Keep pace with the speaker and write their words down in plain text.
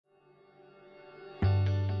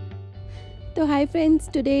तो hi friends,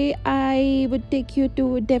 today I would take you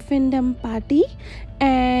to deaf and डम party.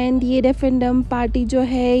 And ये deaf and डम party जो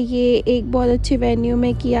है ये एक बहुत अच्छे वेन्यू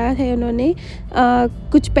में किया है उन्होंने।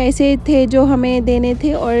 कुछ पैसे थे जो हमें देने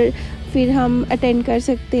थे और फिर हम अटेंड कर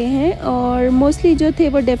सकते हैं। और मोस्टली जो थे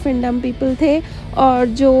वो डेफ एंड डम पीपल थे और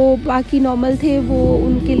जो बाकी नॉर्मल थे वो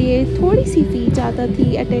उनके लिए थोड़ी सी फ़ी ज़्यादा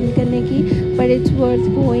थी अटेंड करने की, but it's worth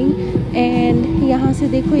going. And यहाँ से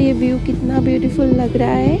देखो ये व्यू कितना ब्यूटीफुल लग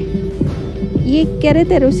रहा है। ये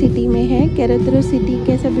केरेटेरो सिटी में है। केरेटेरो सिटी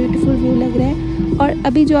कैसा ब्यूटीफुल व्यू लग रहा है। और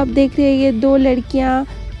अभी जो आप देख रहे हैं ये दो लड़कियां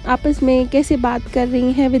आपस में कैसे बात कर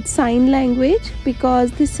रही हैं with sign language,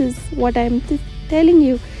 because this is what I am telling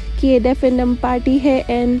you कि ये डेफ एंड डम पार्टी है।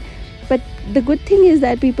 And but the good thing is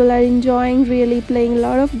that people are enjoying really playing a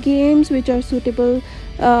lot of games which are suitable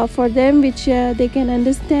for them, which they can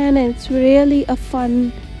understand, and it's really a fun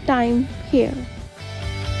time here.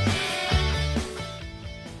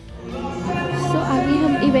 आगे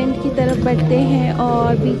हम event की तरफ बढ़ते हैं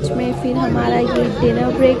और बीच में फिर हमारा ये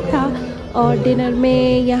डिनर ब्रेक था और डिनर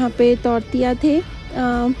में यहाँ पे तोरतिया थे।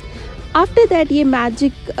 आफ्टर दैट ये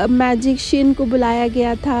मैजिशियन को बुलाया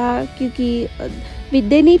गया था क्योंकि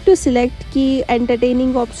दे नीड टू सिलेक्ट कि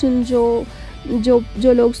एंटरटेनिंग ऑप्शन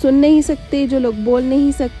जो लोग सुन नहीं सकते, जो लोग बोल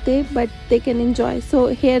नहीं सकते, but they can enjoy. So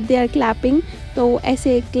here they are clapping, तो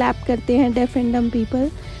ऐसे क्लैप करते हैं deaf and dumb people.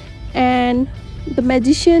 And the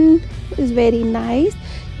magician is very nice.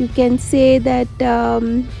 You can say that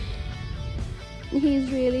he is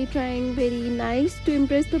really trying very nice to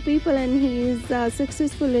impress the people, and he is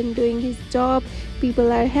successful in doing his job. People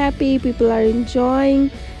are happy, people are enjoying.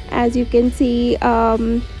 As you can see,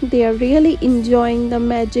 they are really enjoying the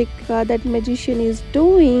magic that magician is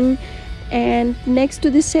doing. And next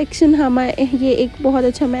to this section हमें ये एक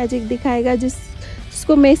बहुत अच्छा magic दिखाएगा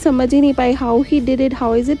जिसको मैं समझ ही नहीं पाई how he did it,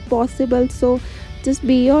 how is it possible. So just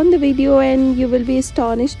be on the video and you will be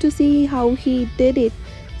astonished to see how he did it.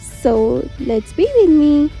 So let's be with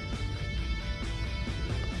me.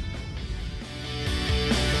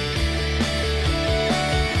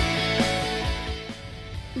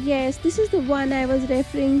 Yes, this is the one I was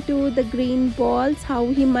referring to, the green balls, how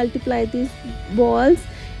he multiplied these balls.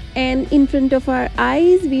 And in front of our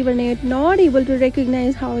eyes we were not able to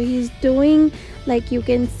recognize how he's doing. Like you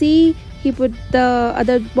can see, he put the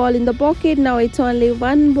other ball in the pocket. Now it's only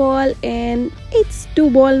one ball and it's two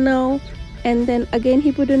ball now. And then again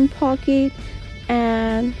he put in pocket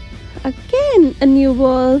and again a new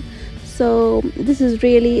ball. So this is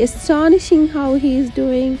really astonishing how he is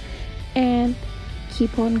doing, and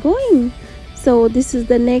keep on going. So this is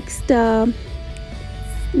the next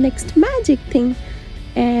magic thing,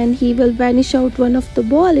 and he will vanish out one of the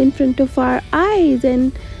ball in front of our eyes.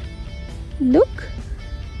 And look,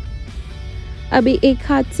 अभी एक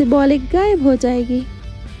हाथ से ball एक गायब हो जाएगी।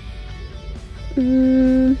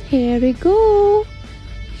 Here we go,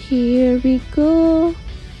 here we go,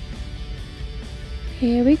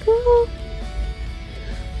 here we go.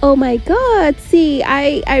 Oh my god, see,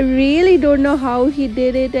 I really don't know how he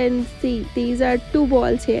did it. And see, these are two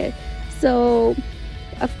balls here. So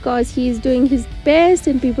of course he is doing his best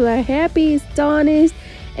and people are happy, astonished.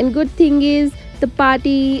 And good thing is the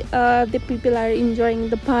party, the people are enjoying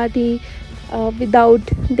the party without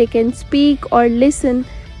they can speak or listen.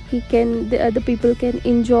 The people can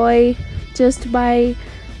enjoy just by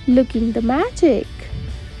looking the magic.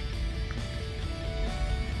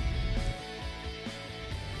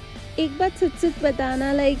 एक बात सच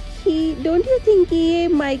बताना, don't you think कि ये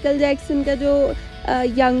Michael Jackson का जो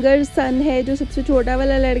younger सन है, जो सबसे छोटा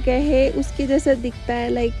वाला लड़का है, उसके जैसा दिखता है।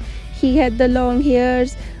 Like he had the long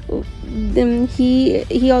hairs, then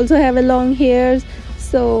he also have a long hairs.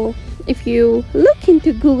 So if you look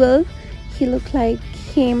into Google, he looked like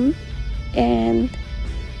him. And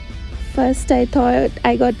first I thought,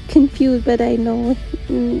 I got confused, but I know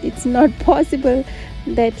it's not possible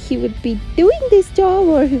that he would be doing this job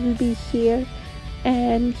or he will be here.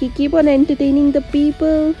 And he keep on entertaining the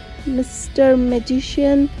people, Mr.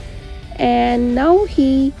 Magician. And now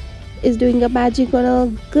he is doing a magic on a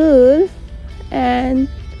girl, and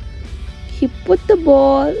he put the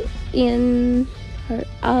ball in her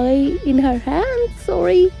eye, in her hand,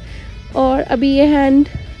 sorry. और अभी ये hand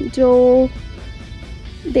जो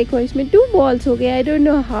देखो इसमें two balls हो गए. I don't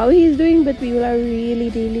know how he is doing, but people are really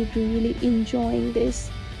enjoying this.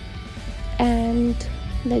 And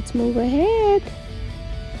let's move ahead.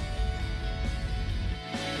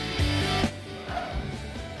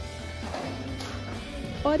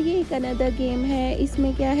 और ये एक अनदर गेम है।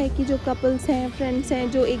 इसमें क्या है कि जो कपल्स हैं, फ्रेंड्स हैं,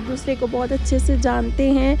 जो एक दूसरे को बहुत अच्छे से जानते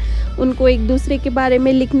हैं, उनको एक दूसरे के बारे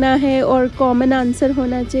में लिखना है और कॉमन आंसर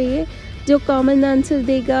होना चाहिए। जो कॉमन आंसर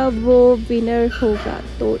देगा वो विनर होगा.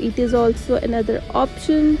 तो it is also another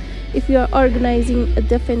option if you are organizing a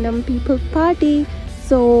Defendum people party.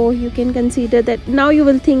 So you can consider that. Now you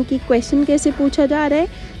will think कि question कैसे पूछा जा रहा है.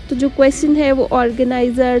 तो जो question है वो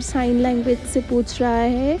organizer sign language से पूछ रहा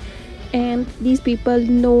है, and these people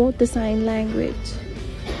know the sign language.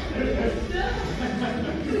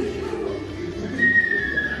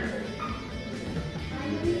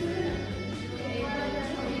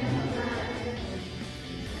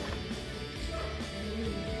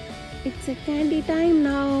 It's a candy time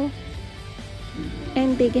now,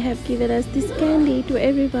 and they have given us this candy to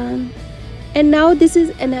everyone. And now this is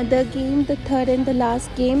another game, the third and the last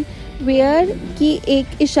game, where कि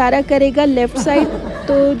एक इशारा करेगा left side,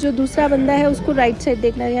 तो जो दूसरा बंदा है उसको राइट साइड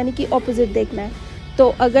देखना है, यानी कि ऑपोजिट देखना है. तो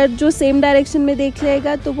अगर जो सेम डायरेक्शन में देख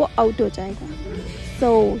लेगा तो वो आउट हो जाएगा.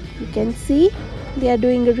 So you can see they are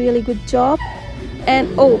doing a really good job.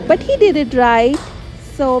 And oh, but he did it right,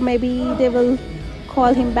 so maybe they will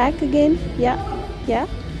call him back again. Yeah,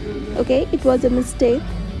 okay, it was a mistake.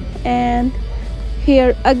 And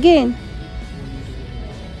here again,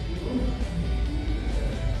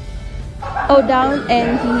 oh, down,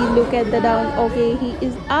 and he look at the down. Okay, he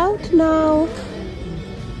is out now.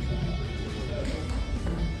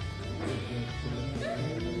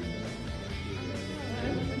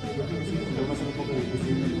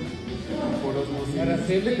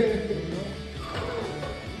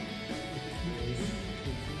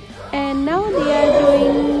 And now they are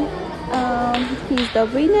doing, he's the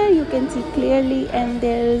winner, you can see clearly. And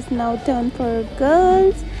there is now turn for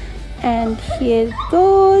girls, and here it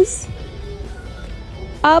goes,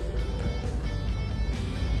 up,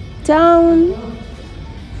 down,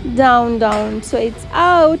 down, down. So it's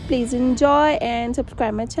out. Please enjoy and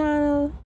subscribe my channel.